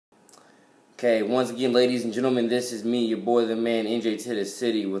Okay, once again, ladies and gentlemen, this is me, your boy the man, NJ to the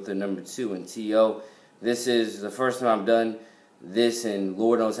city with the number 2 and TO. This is the first time I've done this in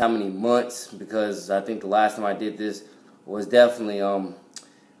Lord knows how many months, because I think the last time I did this was definitely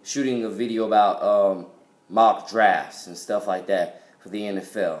shooting a video about mock drafts and stuff like that for the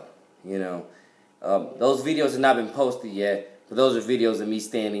NFL. You know, those videos have not been posted yet, but those are videos of me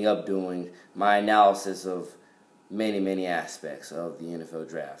standing up doing my analysis of many aspects of the NFL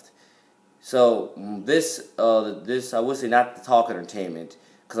draft. So this I would say not the talk entertainment,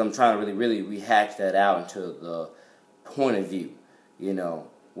 because I'm trying to really rehash that out into the point of view, you know,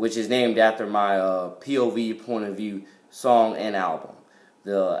 which is named after my POV point of view song and album.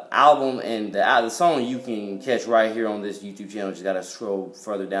 The album and the song you can catch right here on this YouTube channel. Just gotta scroll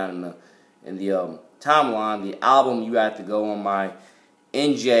further down in the timeline. The album, you have to go on my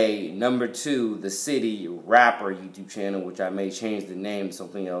NJ number 2 the city rapper YouTube channel, which I may change the name to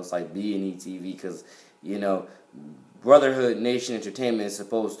something else like B&E TV, because you know Brotherhood Nation Entertainment is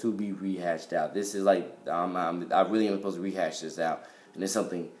supposed to be rehashed out. This is like I really am supposed to rehash this out, and it's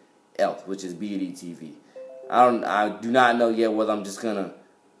something else, which is B&E TV. I do not know yet whether I'm just gonna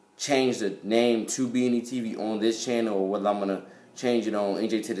change the name to B&E TV on this channel, or whether I'm gonna change it on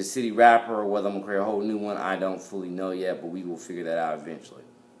NJ to the City Rapper, or whether I'm going to create a whole new one. I don't fully know yet, but we will figure that out eventually.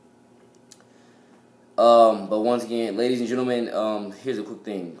 But once again, ladies and gentlemen, here's a quick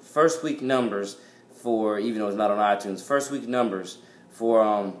thing. First week numbers for, even though it's not on iTunes, first week numbers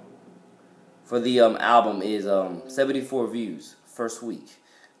for the album is 74 views first week.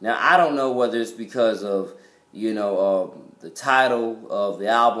 Now, I don't know whether it's because of, you know, the title of the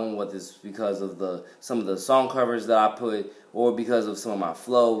album, whether it's because of some of the song covers that I put, or because of some of my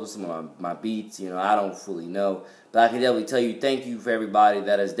flows, some of my beats. You know, I don't fully know. But I can definitely tell you, thank you for everybody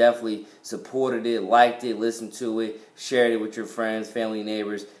that has definitely supported it, liked it, listened to it, shared it with your friends, family,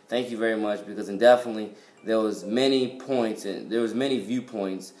 neighbors. Thank you very much, because definitely there was many points and there was many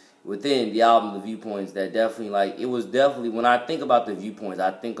viewpoints within the album, the Viewpoints, that definitely, like, it was definitely, when I think about the Viewpoints,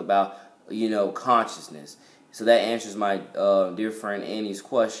 I think about, you know, consciousness. So that answers my dear friend Annie's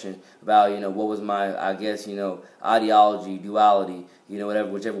question about, you know, what was my, I guess, you know, ideology, duality, you know,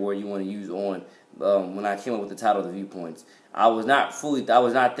 whichever word you want to use on when I came up with the title of the Viewpoints. I was not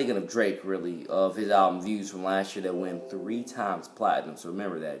thinking of Drake, really, of his album Views from last year that went 3 times platinum. So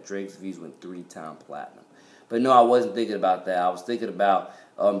remember that Drake's views went 3 times platinum. But no, I wasn't thinking about that. I was thinking about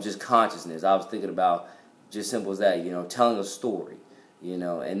just consciousness. I was thinking about just simple as that, you know, telling a story, you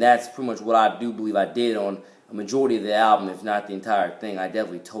know, and that's pretty much what I do believe I did on a majority of the album, if not the entire thing. I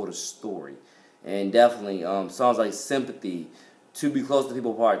definitely told a story. And definitely songs like Sympathy, To Be Close to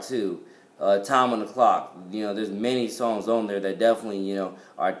People Part 2, Time on the Clock. You know, there's many songs on there that definitely, you know,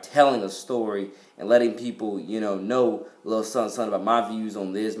 are telling a story and letting people, you know a little something about my views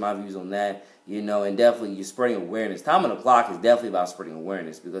on this, my views on that, you know, and definitely you're spreading awareness. Time on the Clock is definitely about spreading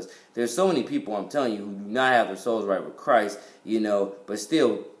awareness, because there's so many people, I'm telling you, who do not have their souls right with Christ, you know, but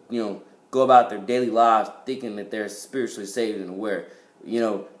still, you know, go about their daily lives thinking that they're spiritually saved and aware.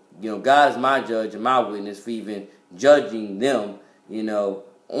 You know, God is my judge and my witness for even judging them, you know,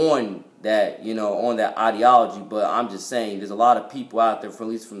 on that, you know, on that ideology. But I'm just saying, there's a lot of people out there, for at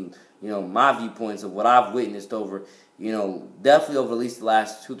least from, you know, my viewpoints of what I've witnessed over, you know, definitely over at least the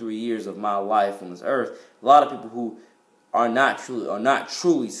last 2-3 years of my life on this earth. A lot of people who are not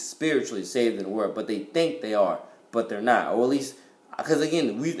truly spiritually saved and aware, but they think they are, but they're not, or at least. Because again,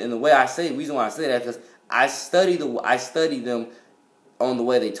 the reason why I say that, because I study them on the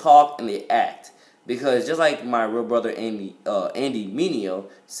way they talk and they act. Because just like my real brother Andy Mineo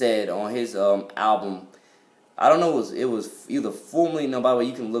said on his album, I don't know, it was either formerly known. By the way,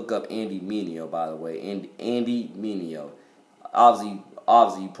 you can look up Andy Mineo, by the way, Andy Mineo. Obviously,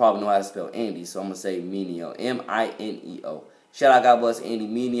 you probably know how to spell Andy, so I'm gonna say Mineo, M-I-N-E-O. Shout out, God bless Andy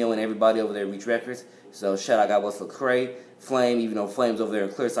Mineo and everybody over there at Reach Records. So shout out, God bless Lecrae, Flame, even though Flame's over there in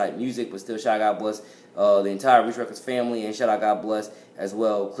Clearside Music, but still shout out, God bless the entire Reach Records family, and shout out, God bless as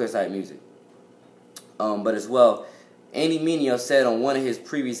well Clearside Music. But as well, Andy Mineo said on one of his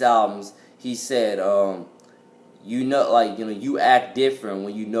previous albums, he said, you know, like, you know, you act different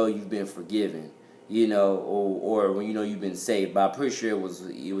when you know you've been forgiven, you know, or when you know you've been saved. But I'm pretty sure it was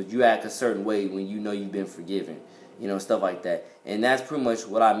you act a certain way when you know you've been forgiven, you know, stuff like that. And that's pretty much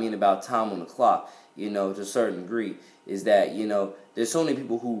what I mean about Time on the Clock, you know, to a certain degree, is that, you know, there's so many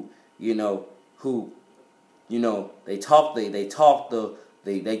people who they talk the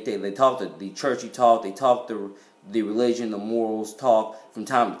churchy talk, they talk the religion, the morals talk from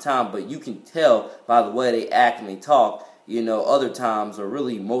time to time, but you can tell by the way they act and they talk, you know, other times, or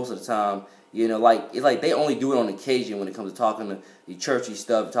really most of the time, You know, like it's like they only do it on occasion when it comes to talking to the churchy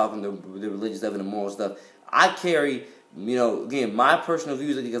stuff, talking to the religious stuff and the moral stuff. I carry, you know, again, my personal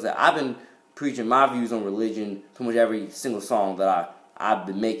views because I've been preaching my views on religion pretty much every single song that I've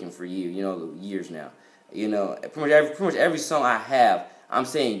been making for years now. You know, pretty much every song I have, I'm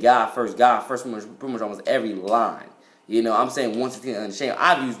saying God first, pretty much almost every line. You know, I'm saying 116 Unashamed.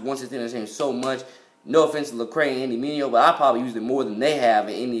 I've used 116 Unashamed so much. No offense to Lecrae and Andy Mineo, but I probably used it more than they have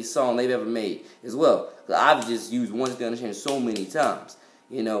in any song they've ever made as well. Because I've just used 116 Unashamed so many times.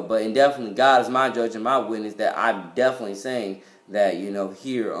 You know, but and definitely God is my judge and my witness that I'm definitely saying that, you know,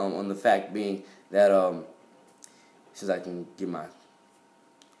 here on the fact being that, since I can get my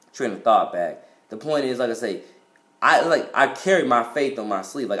train of thought back. The point is, like I say, I carry my faith on my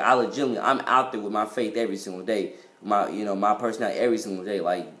sleeve. Like I'm out there with my faith every single day. My personality every single day.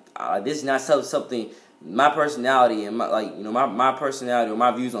 Like this is not something. My personality and my personality or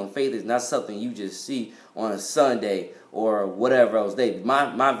my views on faith is not something you just see on a Sunday or whatever else day.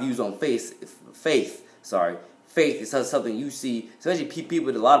 My views on faith is something you see, especially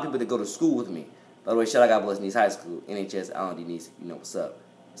a lot of people that go to school with me. By the way, shout out God bless Nice High School, NHS, Allen D. Nice, you know what's up.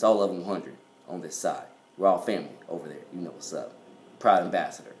 It's all of 100 on this side. We're all family over there, you know what's up. Proud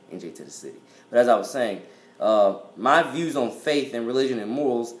ambassador, NJ to the city. But as I was saying, my views on faith and religion and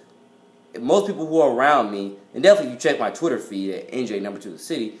morals, most people who are around me, and definitely if you check my Twitter feed at NJ number 2 the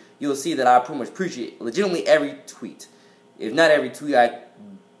city, you'll see that I pretty much preach it legitimately every tweet. If not every tweet, like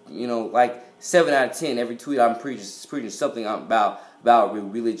 7 out of 10, every tweet I'm preaching something about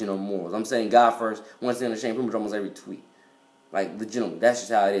religion or morals. I'm saying God first, 116 Unashamed, pretty much almost every tweet. Like, legitimately, that's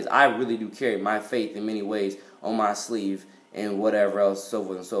just how it is. I really do carry my faith in many ways on my sleeve and whatever else, so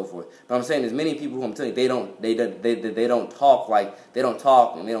forth and so forth. But I'm saying there's many people who I'm telling you, they don't talk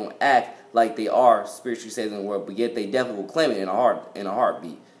and they don't act like they are spiritually saved in the world, but yet they definitely will claim it in a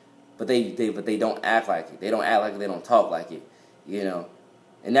heartbeat. But they don't act like it. They don't act like it. They don't talk like it. You know,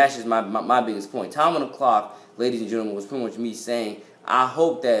 and that's just my biggest point. Time on the clock, ladies and gentlemen, was pretty much me saying, I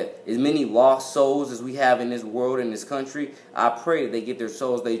hope that as many lost souls as we have in this world, in this country, I pray that they get their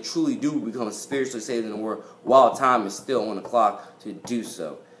souls, they truly do become spiritually saved in the world while time is still on the clock to do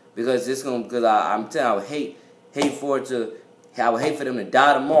so. Because I'm telling you, I would hate for them to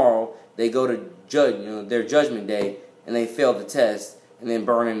die tomorrow. They go to their judgment day and they fail the test and then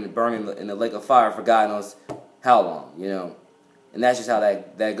burn in the lake of fire for God knows how long, you know. And that's just how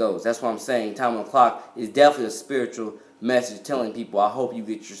that goes. That's what I'm saying. Time on the clock is definitely a spiritual message telling people, I hope you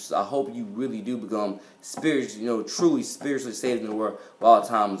really do become truly spiritually saved in the world while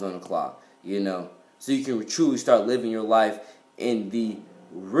time is on the clock, you know, so you can truly start living your life in the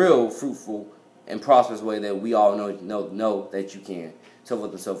real fruitful and prosperous way that we all know that you can, so forth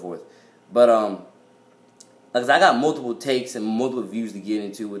and so forth. But like I got multiple takes and multiple views to get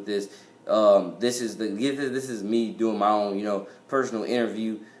into with this. This is me doing my own, personal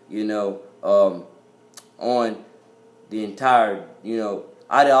interview, on the entire,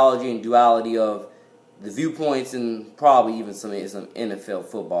 ideology and duality of the viewpoints and probably even some NFL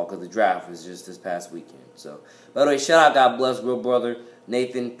football because the draft was just this past weekend. So, by the way, shout out, God bless, real brother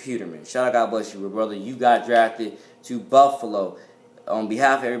Nathan Peterman. Shout out, God bless you, real brother. You got drafted to Buffalo. On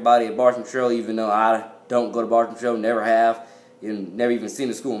behalf of everybody at Barton Trail, even though I don't go to Barton Trail, never have, never even seen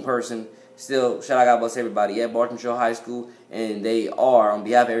the school in person. Still, shout out, God bless everybody at Barton Trail High School, and they are, on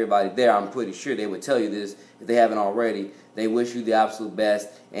behalf of everybody there, I'm pretty sure they would tell you this if they haven't already. They wish you the absolute best,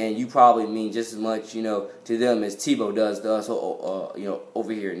 and you probably mean just as much, to them as Tebow does to us,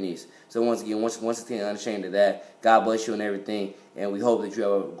 over here in Nice. So once again, once again, unashamed of that. God bless you and everything, and we hope that you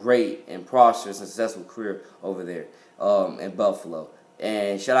have a great and prosperous and successful career over there in Buffalo.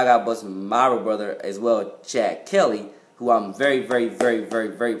 And shout out, God bless my brother as well, Chad Kelly, who I'm very, very, very, very,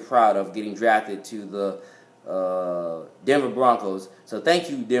 very proud of getting drafted to the Denver Broncos. So thank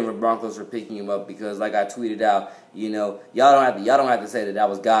you, Denver Broncos, for picking him up because, like I tweeted out, y'all don't have to say that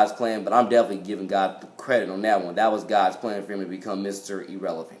was God's plan, but I'm definitely giving God the credit on that one. That was God's plan for him to become Mr.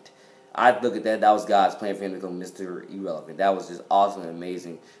 Irrelevant. I look at that. That was God's plan for him to become Mr. Irrelevant. That was just awesome and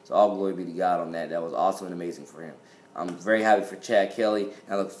amazing. So all glory be to God on that. That was awesome and amazing for him. I'm very happy for Chad Kelly, and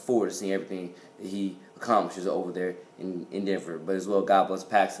I look forward to seeing everything that he accomplishes over there in Denver. But as well, God bless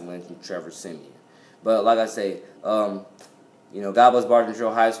Paxton Lynch and Trevor Simeon. But like I say, God bless Barton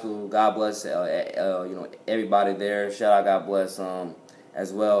Trail High School. God bless, everybody there. Shout out, God bless,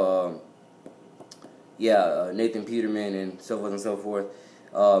 as well, Nathan Peterman and so forth and so forth.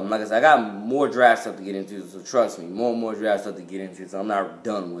 Like I said, I got more draft stuff to get into, so trust me, more draft stuff to get into. So I'm not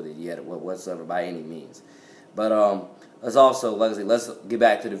done with it yet whatsoever by any means. But let's get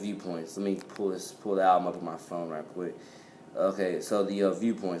back to the viewpoints. Let me pull the album up on my phone right quick. Okay, so the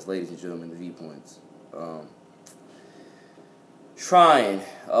Viewpoints, ladies and gentlemen, the Viewpoints. Tryin.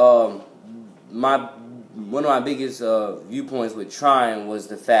 My one of my biggest viewpoints with Tryin was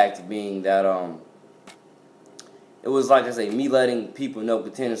the fact being that it was, like I say, me letting people know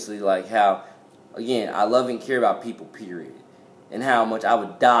continuously, like, how, again, I love and care about people, period, and how much I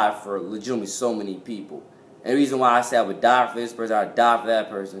would die for legitimately so many people. And the reason why I say I would die for this person, I would die for that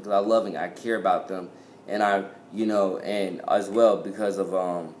person, because I love and I care about them, and and as well because of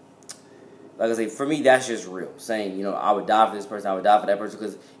like I say, for me, that's just real. Saying, I would die for this person, I would die for that person,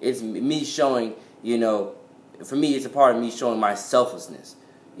 because it's me showing, for me, it's a part of me showing my selflessness,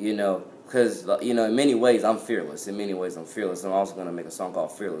 because, in many ways, I'm fearless. In many ways, I'm fearless. I'm also going to make a song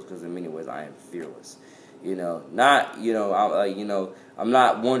called Fearless, because in many ways, I am fearless. I'm not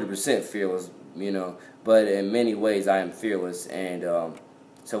 100% fearless, but in many ways, I am fearless, and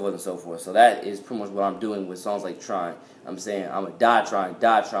so forth and so forth. So that is pretty much what I'm doing with songs like Tryin. I'm saying I'm going to die trying. I'm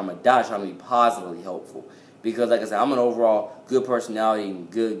going to die trying to be positively helpful. Because, like I said, I'm an overall good personality and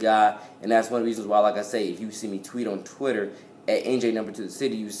good guy. And that's one of the reasons why, like I say, if you see me tweet on Twitter at NJ number 2 the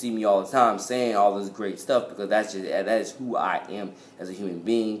city, you see me all the time saying all this great stuff, because that is who I am as a human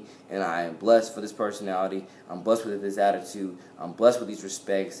being. And I am blessed for this personality. I'm blessed with this attitude. I'm blessed with these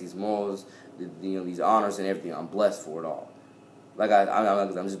respects, these morals, these honors and everything. I'm blessed for it all.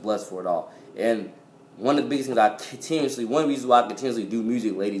 I'm just blessed for it all. And one of the biggest things one of the reasons why I continuously do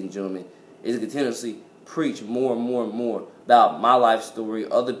music, ladies and gentlemen, is to continuously preach more and more and more about my life story,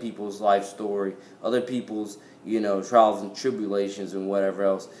 other people's life story, other people's, trials and tribulations and whatever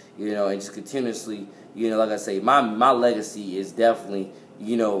else, and just continuously, like I say, my legacy is definitely,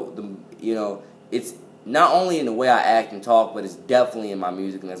 it's not only in the way I act and talk, but it's definitely in my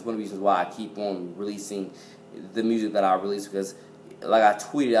music, and that's one of the reasons why I keep on releasing the music that I release, because, like I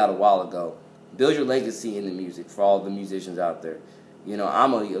tweeted out a while ago, build your legacy in the music for all the musicians out there. I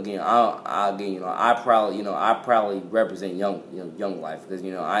proudly represent young life, because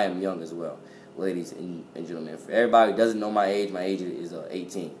I am young as well, ladies and gentlemen. For everybody who doesn't know my age is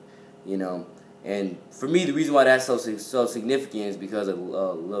 18. And for me, the reason why that's so significant is because of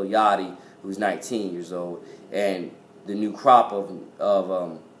Lil Yachty, who's 19 years old, and the new crop of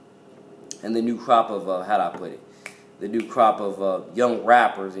how do I put it? The new crop of young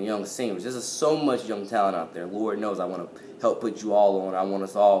rappers and young singers. There's so much young talent out there. Lord knows I want to help put you all on. I want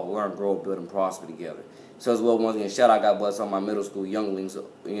us all to learn, grow, build, and prosper together. So as well, once again, shout out, God bless all my middle school younglings,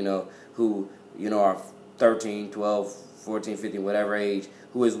 who, are 13, 12, 14, 15, whatever age,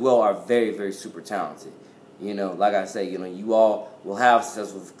 who as well are very, very super talented. Like I say, you all will have a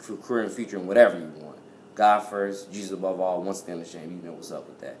successful career and future in whatever you want. God first, Jesus above all, once again, the shame. You know what's up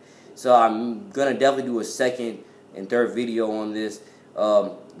with that. So I'm going to definitely do a second and third video on this,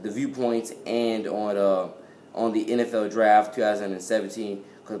 the Viewpoints, and on the NFL Draft 2017,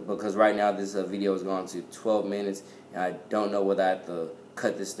 because right now this video has gone to 12 minutes, and I don't know whether I have to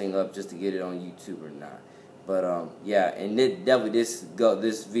cut this thing up just to get it on YouTube or not. But yeah, and definitely this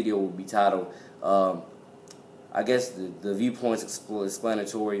video will be titled, I guess, the Viewpoints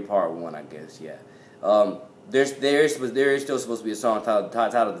Explanatory Part 1, I guess, yeah. There is still supposed to be a song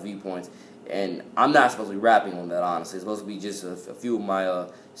titled The Viewpoints, and I'm not supposed to be rapping on that, honestly. It's supposed to be just a few of my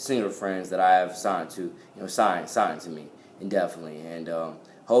singer friends that I have signed to, signed to me, indefinitely. And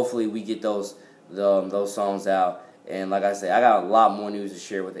hopefully we get those songs out. And like I say, I got a lot more news to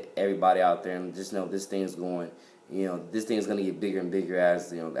share with everybody out there, and just know this thing is going, this thing is going to get bigger and bigger as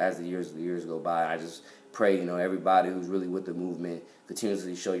the years go by. I just pray, everybody who's really with the movement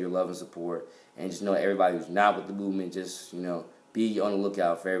continuously show your love and support, and just know everybody who's not with the movement, just be on the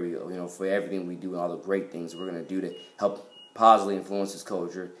lookout for for everything we do and all the great things we're going to do to help positively influence this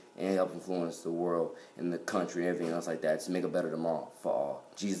culture and help influence the world and the country and everything else like that to make a better tomorrow for all.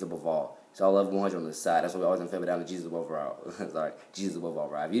 Jesus above all. So I love 100 on this side. That's why we always favor down to Jesus above all. Sorry, Jesus above all.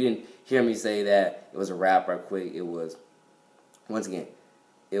 Right? If you didn't hear me say that, it was a rap right quick. It was, once again,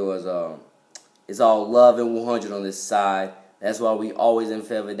 it's all love and 100 on this side. That's why we always in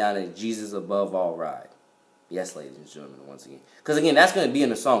favor down to Jesus above all ride. Yes, ladies and gentlemen, once again. Because, again, that's going to be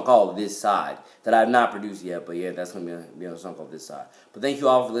in a song called This Side that I have not produced yet. But, yeah, that's going to be in a song called This Side. But thank you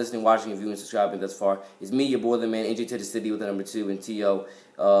all for listening, watching, viewing, subscribing thus far. It's me, your boy, the man, NJ to the city with the number 2, and T.O.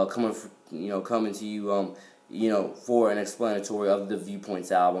 Coming to you, for an explanatory of the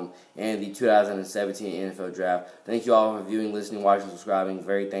Viewpoints album and the 2017 NFL Draft. Thank you all for viewing, listening, watching, subscribing.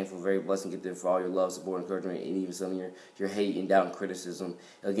 Very thankful, very blessed, and get there for all your love, support, encouragement, and even some of your hate and doubt and criticism.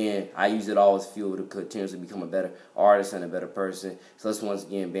 Again, I use it all as fuel to continuously become a better artist and a better person. So let's once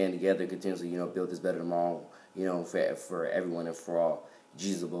again band together, continuously, build this better tomorrow, for everyone and for all.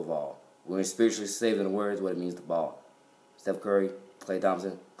 Jesus above all. We're spiritually saved in the words, what it means to ball. Steph Curry, Klay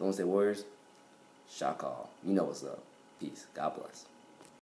Thompson, Golden State Warriors. Shot call. You know what's up. Peace. God bless.